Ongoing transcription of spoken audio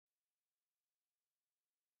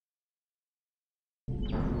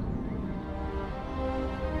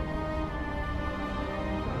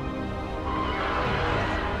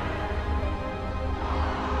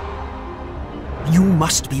You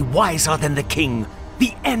must be wiser than the king.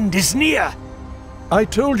 The end is near. I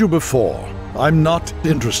told you before, I'm not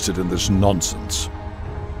interested in this nonsense.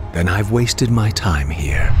 Then I've wasted my time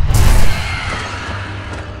here.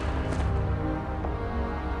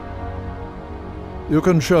 You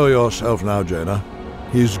can show yourself now, Jaina.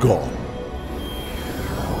 He's gone.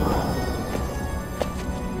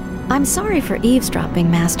 I'm sorry for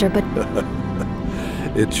eavesdropping, Master, but...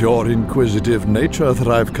 It's your inquisitive nature that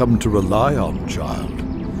I've come to rely on, child.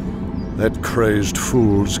 That crazed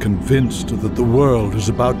fool's convinced that the world is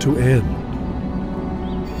about to end.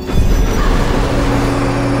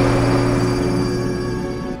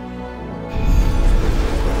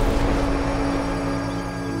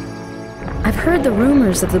 I've heard the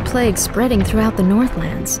rumors of the plague spreading throughout the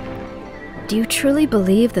Northlands. Do you truly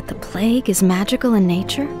believe that the plague is magical in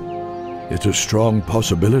nature? It's a strong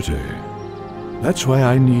possibility. That's why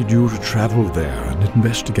I need you to travel there and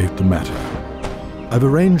investigate the matter. I've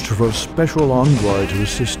arranged for a special envoy to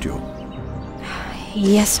assist you.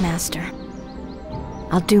 Yes, Master.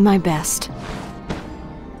 I'll do my best.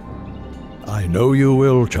 I know you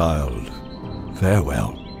will, child.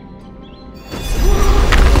 Farewell.